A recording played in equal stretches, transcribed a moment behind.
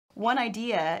One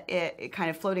idea kind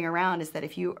of floating around is that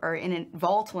if you are in a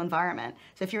volatile environment,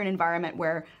 so if you're in an environment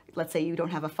where, let's say, you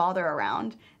don't have a father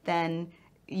around, then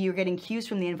you're getting cues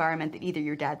from the environment that either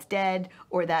your dad's dead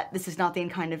or that this is not the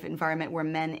kind of environment where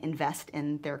men invest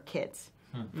in their kids,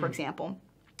 for example.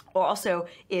 Or also,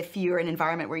 if you're in an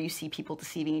environment where you see people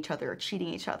deceiving each other or cheating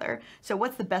each other. So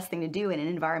what's the best thing to do in an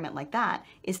environment like that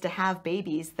is to have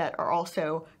babies that are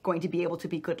also going to be able to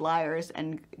be good liars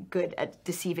and good at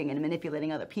deceiving and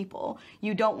manipulating other people.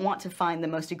 You don't want to find the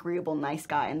most agreeable, nice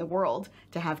guy in the world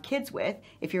to have kids with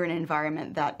if you're in an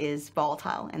environment that is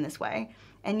volatile in this way.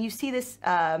 And you see this,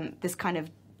 this kind of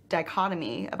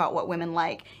dichotomy about what women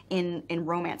like in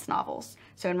romance novels.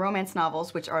 So in romance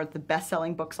novels, which are the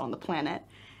best-selling books on the planet,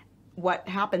 what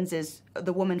happens is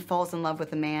the woman falls in love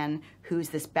with a man who's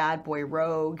this bad boy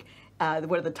rogue.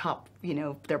 What are the top, you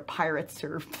know, they're pirates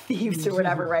or thieves or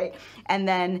whatever, right? And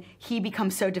then he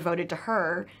becomes so devoted to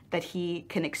her that he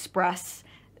can express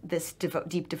this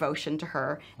deep devotion to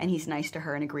her, and he's nice to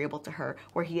her and agreeable to her,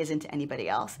 where he isn't to anybody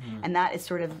else. And that is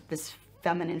sort of this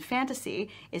feminine fantasy,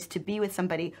 is to be with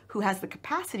somebody who has the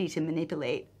capacity to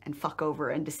manipulate and fuck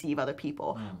over and deceive other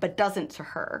people, but doesn't to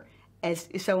her. Is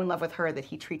so in love with her that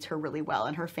he treats her really well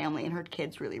and her family and her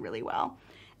kids really, really well.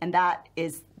 And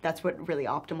that's what really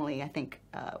optimally, I think,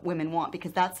 women want,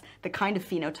 because that's the kind of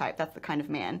phenotype, that's the kind of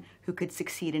man who could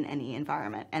succeed in any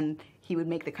environment. And he would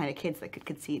make the kind of kids that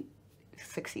could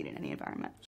succeed in any environment.